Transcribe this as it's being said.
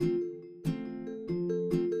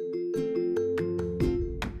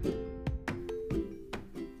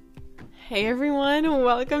Hey everyone,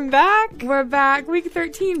 welcome back. We're back. Week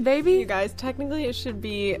 13, baby. You guys, technically it should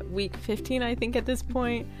be week 15, I think, at this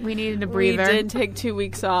point. We needed a breather. We did take 2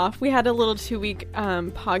 weeks off. We had a little 2-week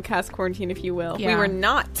podcast quarantine, if you will. Yeah. We were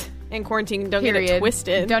not in quarantine. Don't get it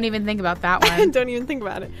twisted. Don't even think about that one. Don't even think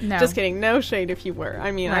about it. No. Just kidding. No shade if you were.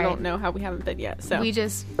 I mean, Right. I don't know how we haven't been yet. So We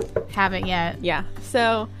just haven't yet. yeah.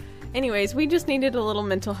 So anyways, we just needed a little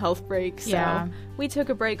mental health break. So Yeah. we took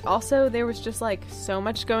a break. Also, there was just like so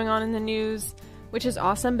much going on in the news, which is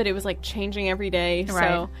awesome, but it was like changing every day. Right.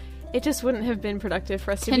 So it just wouldn't have been productive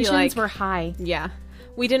for us to be Tensions like, were high. yeah.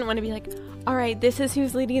 We didn't want to be like, all right, this is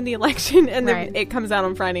who's leading the election, and then Right. it comes out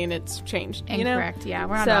on Friday and it's changed. Incorrect. Yeah,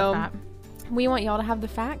 we're not So, about that. We want y'all to have the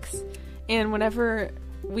facts, and whenever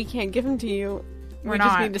we can't give them to you, We're we just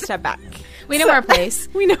not. need to step back. We know our place.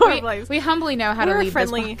 We know our place. We humbly know how to We're a lead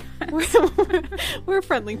friendly. this We're a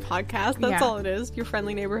friendly podcast. That's Yeah. all it is. Your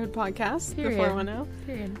friendly neighborhood podcast. Period. The 410.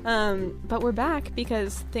 Period. But we're back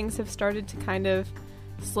because things have started to kind of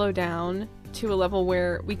slow down to a level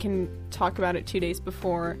where we can talk about it 2 days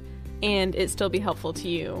before, and it still be helpful to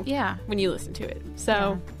you Yeah. when you listen to it.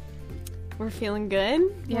 So we're feeling good.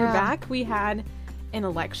 Yeah. We're back. We had an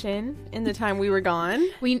election in the time we were gone.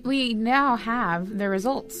 We now have the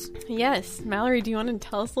results. Yes. Mallory, do you want to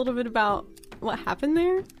tell us a little bit about what happened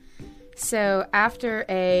there? So after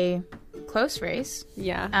a close race,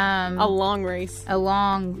 Yeah. A long race. a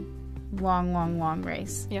long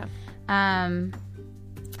race, Yeah.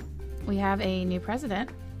 we have a new president,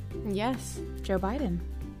 Yes. Joe Biden.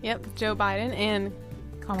 Yep. Joe Biden and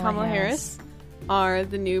Kamala Harris are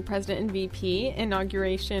the new president and VP.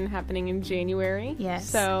 Inauguration happening in January. Yes.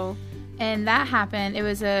 So, And that happened. It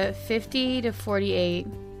was a 50 to 48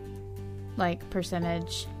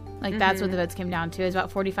 percentage. That's what the votes came down to. It was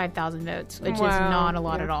about 45,000 votes, which is Wow. not a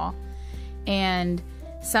lot Yeah. at all. And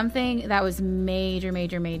something that was major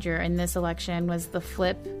in this election was the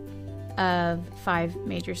flip of 5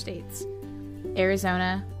 major states: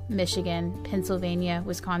 Arizona, Michigan, Pennsylvania,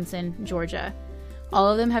 Wisconsin, Georgia. All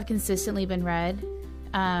of them have consistently been red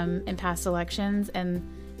in past elections, and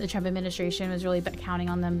the Trump administration was really counting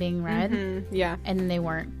on them being red, yeah. and they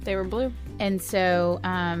weren't. They were blue. And so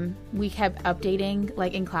we kept updating,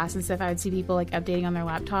 in class and stuff. I would see people updating on their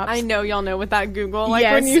laptops. I know y'all know with that Google,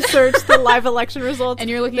 Yes. when you search the live election results And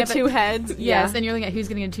you're looking the at the 2 heads. Yes, and you're looking at who's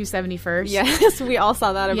getting a 270 first. Yes, we all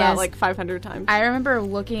saw that about Yes. 500 times. I remember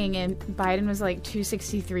looking, and Biden was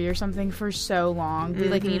 263 or something for so long. We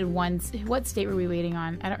needed one. What state were we waiting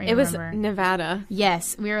on? I don't remember. It was Nevada.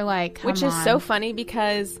 Yes, we were come Which is on. so funny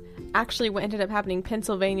because actually what ended up happening,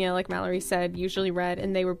 Pennsylvania, like Mallory said, usually red,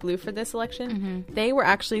 and they were blue for this election. They were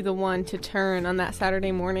actually the one to turn on that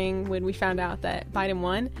Saturday morning when we found out that Biden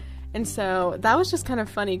won. And so that was just kind of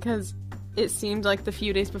funny because it seemed like the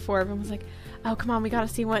few days before everyone was like, oh, come on, we got to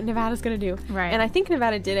see what Nevada's going to do. Right. And I think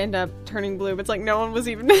Nevada did end up turning blue, but it's no one was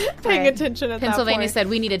even paying Right. attention at that Pennsylvania point. said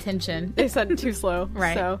we need attention. They said too slow.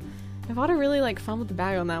 Right. So Nevada really fumbled the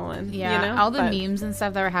bag on that one. Yeah, you know? all the But, memes and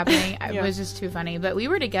stuff that were happening Yeah. was just too funny. But we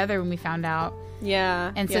were together when we found out,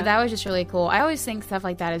 Yeah. and so yeah. that was just really cool. I always think stuff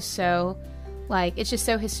like that is so, it's just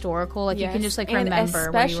so historical. You can just And remember where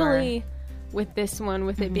you were. especially with this one,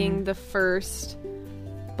 with it being the first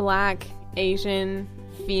Black, Asian,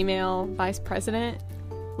 female vice president.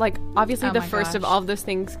 Obviously Oh the my first of gosh. all of those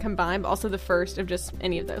things combined, but also the first of just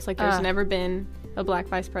any of those. There's never been a Black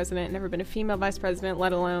vice president, never been a female vice president,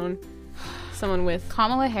 let alone someone with...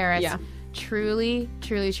 Kamala Harris Yeah. truly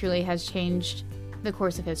has changed the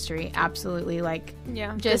course of history. Absolutely.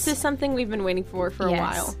 Yeah, just- this is something we've been waiting for a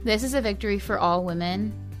while. This is a victory for all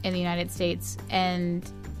women in the United States, and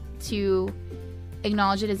to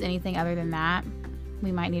acknowledge it as anything other than that,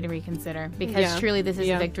 we might need to reconsider, because Yeah. truly this is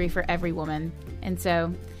Yeah. a victory for every woman. And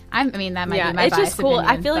so that might be my it's biased just cool.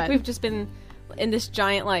 opinion, I feel like but- we've just been in this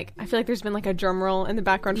giant I feel like there's been a drum roll in the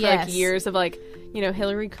background for Yes. years of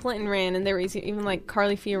Hillary Clinton ran, and there was even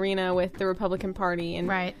Carly Fiorina with the Republican Party, and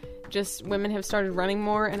right. just women have started running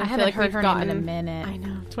more, and I, feel haven't like heard we've her gotten name in a minute. I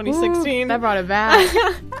know 2016. Ooh, that brought it back.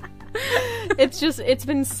 It's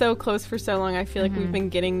been so close for so long. I feel like we've been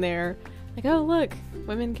getting there. Oh, look,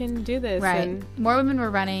 women can do this. Right. And, More women were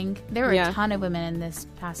running. There were Yeah. a ton of women in this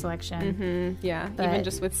past election. yeah, But- even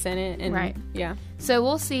just with Senate and Right. yeah. So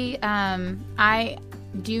we'll see. I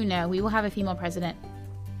do know we will have a female president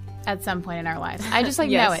at some point in our lives. I just know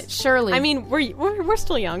Yes. it. Surely. I mean, we're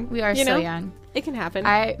still young. we are you still know? young. It can happen.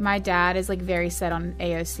 My dad is very set on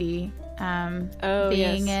AOC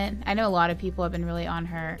being yes. it. I know a lot of people have been really on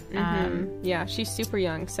her. Yeah, she's super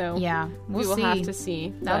young, so Yeah, we will see. have to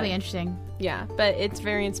see. That'll But- be interesting. Yeah, but it's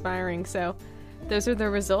very inspiring. So those are the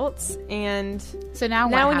results. And so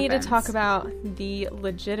now we need to talk about the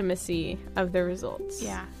legitimacy of the results.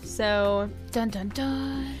 Yeah. So dun dun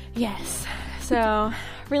dun. Yes. So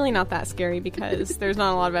really not that scary because there's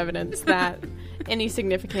not a lot of evidence that any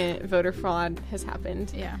significant voter fraud has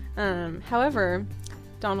happened. Yeah. However,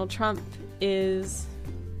 Donald Trump is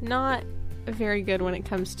not very good when it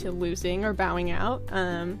comes to losing or bowing out.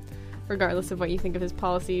 Regardless of what you think of his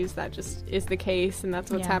policies, that just is the case, and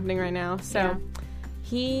that's what's happening right now. So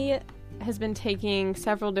he has been taking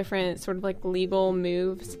several different sort of like legal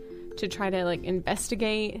moves to try to like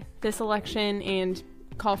investigate this election and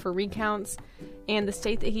call for recounts. And the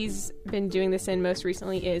state that he's been doing this in most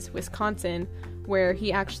recently is Wisconsin, where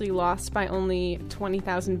he actually lost by only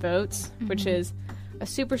 20,000 votes, which is a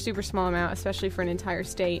super, super small amount, especially for an entire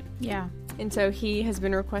state. Yeah. And so he has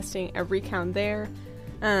been requesting a recount there.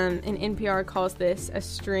 And NPR calls this a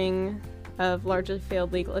string of largely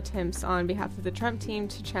failed legal attempts on behalf of the Trump team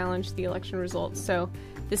to challenge the election results. So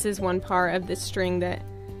this is one part of this string that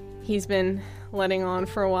he's been letting on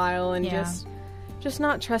for a while and just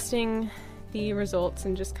not trusting the results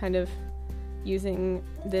and just kind of using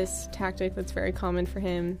this tactic that's very common for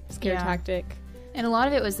him, scare tactic. And a lot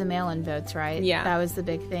of it was the mail-in votes, right? Yeah. That was the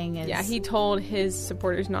big thing. He told his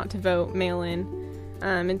supporters not to vote mail-in.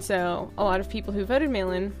 And so a lot of people who voted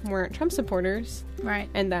mail-in weren't Trump supporters. Right.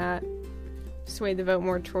 And that swayed the vote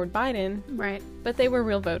more toward Biden. Right. But they were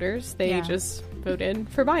real voters. They just voted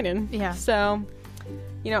for Biden. Yeah. So,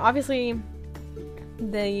 obviously,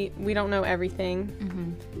 we don't know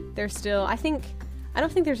everything. There's still, I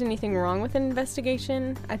don't think there's anything wrong with an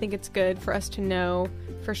investigation. I think it's good for us to know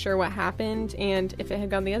for sure what happened, and if it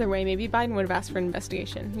had gone the other way, maybe Biden would have asked for an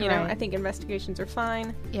investigation. You know, I think investigations are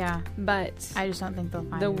fine. Yeah. But I just don't think they'll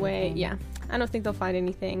find anything. I don't think they'll find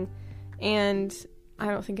anything. And I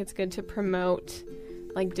don't think it's good to promote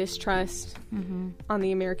like distrust on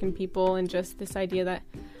the American people and just this idea that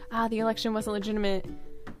the election wasn't legitimate.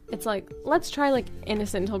 It's like, let's try like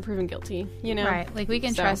innocent until proven guilty, Right. Like we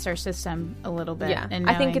can trust our system a little bit. Yeah. And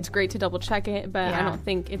I think it's great to double check it, but I don't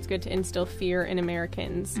think it's good to instill fear in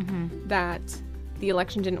Americans that the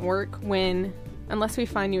election didn't work when, unless we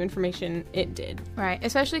find new information, it did. Right.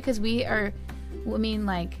 Especially because so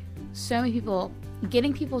many people,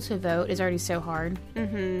 getting people to vote is already so hard.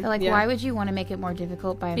 Why would you want to make it more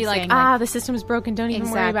difficult by saying the system's broken, don't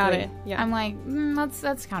even worry about it. Yeah. I'm like,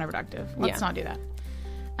 that's counterproductive. Let's not do that.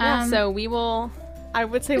 So we will, I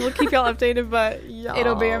would say we'll keep y'all updated, but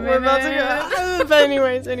it'll be a minute. We're about to go. But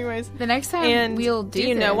anyways. The next time we'll do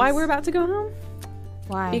you know why we're about to go home?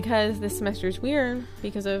 Why? Because this semester's weird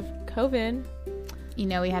because of COVID.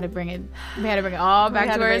 We had to bring it all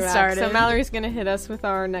back to where it started. So Mallory's going to hit us with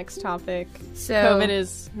our next topic. So COVID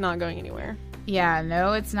is not going anywhere. Yeah,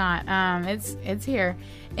 no, it's not. It's here.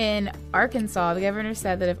 In Arkansas, the governor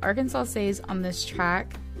said that if Arkansas stays on this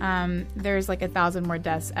track, there's like 1,000 more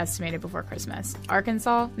deaths estimated before Christmas.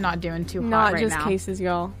 Arkansas, not doing too hot right now. Not just cases,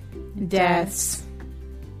 y'all. Deaths.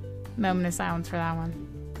 Moment of silence for that one.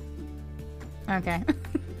 Okay.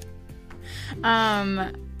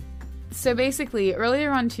 So basically,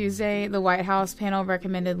 earlier on Tuesday, the White House panel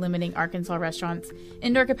recommended limiting Arkansas restaurants'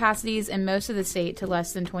 indoor capacities in most of the state to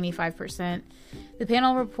less than 25%. The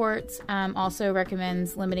panel reports also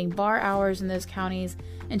recommends limiting bar hours in those counties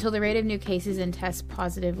until the rate of new cases and tests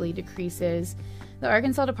positively decreases. The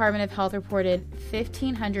Arkansas Department of Health reported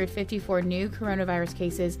 1,554 new coronavirus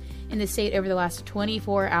cases in the state over the last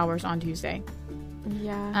 24 hours on Tuesday.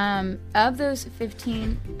 Yeah. Of those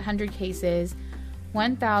 1,500 cases,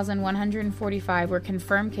 1,145 were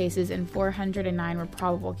confirmed cases and 409 were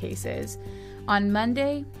probable cases. On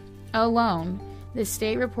Monday alone, the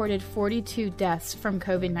state reported 42 deaths from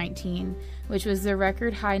COVID-19, which was the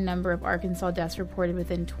record high number of Arkansas deaths reported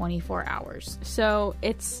within 24 hours. So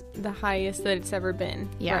it's the highest that it's ever been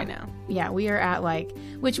right now. Yeah, we are at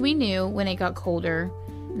which we knew when it got colder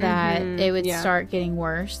that it would start getting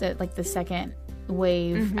worse, that the second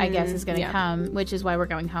wave, I guess, is going to come, which is why we're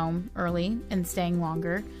going home early and staying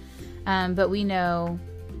longer. But we know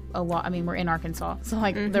a lot. I mean, we're in Arkansas, so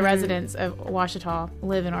the residents of Ouachita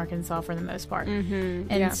live in Arkansas for the most part.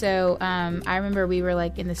 And so I remember we were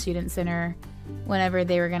in the student center whenever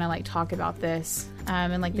they were going to talk about this,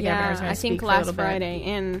 and the governor was going to speak for a little bit. I think last Friday,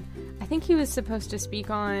 and I think he was supposed to speak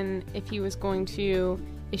on if he was going to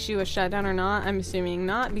issue a shutdown or not. I'm assuming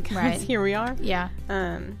not, because here we are. Yeah.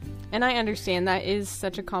 And I understand that is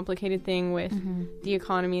such a complicated thing with the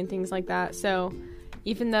economy and things like that. So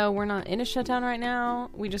even though we're not in a shutdown right now,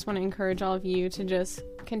 we just want to encourage all of you to just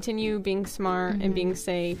continue being smart and being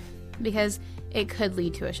safe. Because it could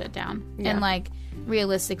lead to a shutdown. Yeah. And, like,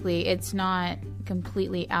 realistically, it's not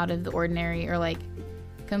completely out of the ordinary or, like,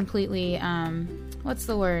 completely, what's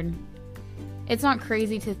the word? It's not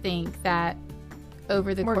crazy to think that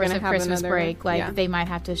over the course of Christmas break, like, they might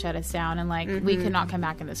have to shut us down and, like, we could not come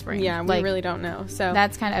back in the spring. Yeah, like, we really don't know. So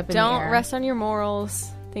that's kind of up in the air. Don't rest on your morals.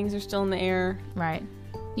 Things are still in the air. Right.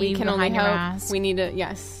 We can only hope. We need to,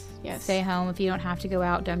 yes. Stay home. If you don't have to go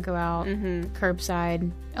out, don't go out. Curbside.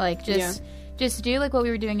 Like, just do, like, what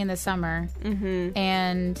we were doing in the summer.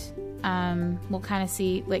 And we'll kind of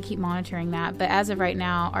see, like, keep monitoring that. But as of right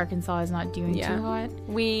now, Arkansas is not doing too hot.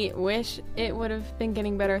 We wish it would have been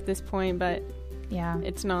getting better at this point, but yeah,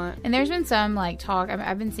 it's not. And there's been some, like, talk.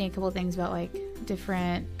 I've been seeing a couple of things about, like,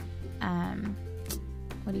 different,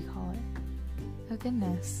 what do you call it? Oh,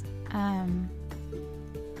 goodness.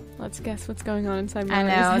 Let's guess what's going on inside my I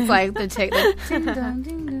know. It's like the tick. Ding dong,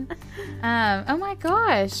 ding dong. Oh, my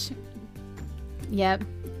gosh. Yep.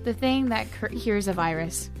 The thing that cures a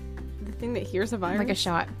virus. The thing that cures a virus? Like a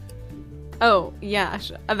shot. Oh, yeah.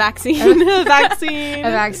 A vaccine. A vaccine.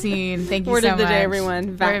 A vaccine. Thank you Word so of the much. day,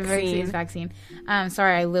 everyone. Vaccine. Vaccine.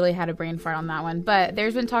 Sorry, I literally had a brain fart on that one. But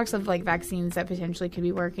there's been talks of, like, vaccines that potentially could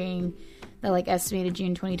be working. They're, like, estimated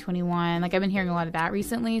June 2021. Like, I've been hearing a lot of that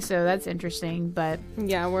recently, so that's interesting. But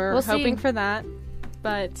yeah, we'll hoping for that.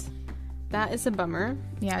 But that is a bummer.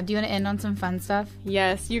 Yeah. Do you want to end on some fun stuff?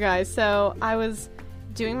 Yes, you guys. So I was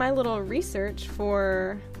doing my little research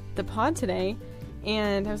for the pod today,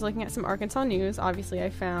 and I was looking at some Arkansas news. Obviously, I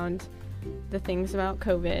found the things about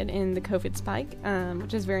COVID and the COVID spike,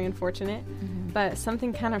 which is very unfortunate. But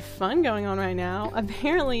something kind of fun going on right now.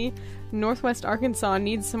 Apparently, Northwest Arkansas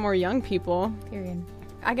needs some more young people. Period.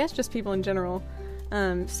 I guess just people in general.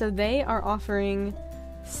 So they are offering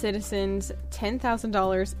citizens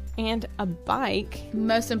 $10,000 and a bike.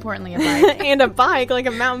 Most importantly, a bike. And a bike, like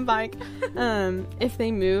a mountain bike, if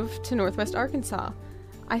they move to Northwest Arkansas.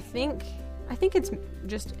 I think it's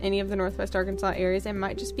just any of the Northwest Arkansas areas. It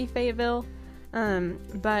might just be Fayetteville.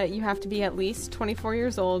 But you have to be at least 24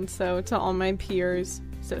 years old. So to all my peers,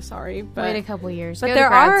 so sorry. But wait a couple years. But go there to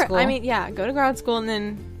grad are, school. I mean, yeah, go to grad school and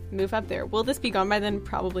then move up there. Will this be gone by then?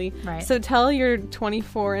 Probably. Right. So tell your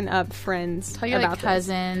 24 and up friends tell your, about like,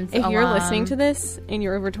 cousins. If you're listening to this and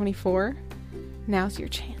you're over 24, now's your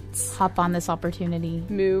chance. Hop on this opportunity.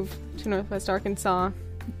 Move to Northwest Arkansas.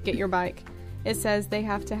 Get your bike. It says they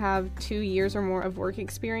have to have 2 years or more of work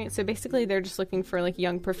experience. So basically, they're just looking for, like,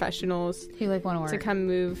 young professionals who, like, want to work to come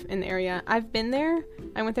move in the area. I've been there.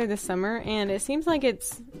 I went there this summer, and it seems like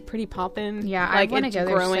it's pretty poppin'. Yeah, like, I want to go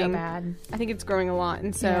growing. there so bad. I think it's growing a lot,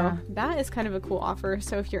 and so that is kind of a cool offer.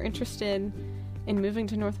 So if you're interested in moving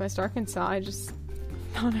to Northwest Arkansas, I just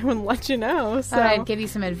thought I would let you know. So I'd give you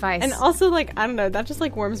some advice. And also, like, I don't know, that just,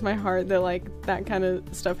 like, warms my heart that, like, that kind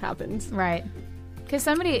of stuff happens. Right. Because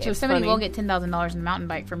somebody will get $10,000 in a mountain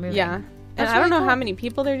bike for moving. Yeah. And I don't know how many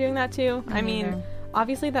people they're doing that to. I mean,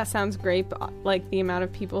 obviously that sounds great, but, like, the amount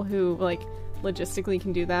of people who, like, logistically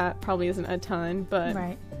can do that probably isn't a ton, but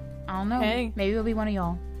right. I don't know. Hey. Maybe it'll be one of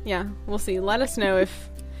y'all. Yeah, we'll see. Let us know if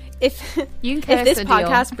you can if this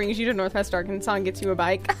podcast brings you to Northwest Arkansas and gets you a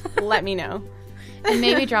bike, let me know. And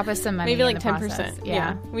maybe drop us some money. Maybe like 10%. Process.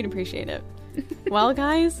 Yeah, we'd appreciate it. Well,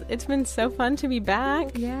 guys, it's been so fun to be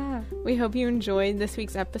back. Yeah. We hope you enjoyed this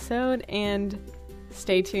week's episode, and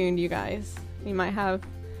stay tuned, you guys. We might have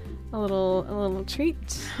a little treat,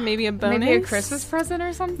 maybe a bonus, maybe a Christmas present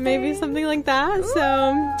or something, maybe something like that. Ooh.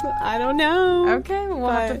 So I don't know. Okay, we'll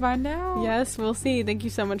have to find out. Yes, we'll see. Thank you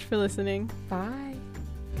so much for listening. Bye.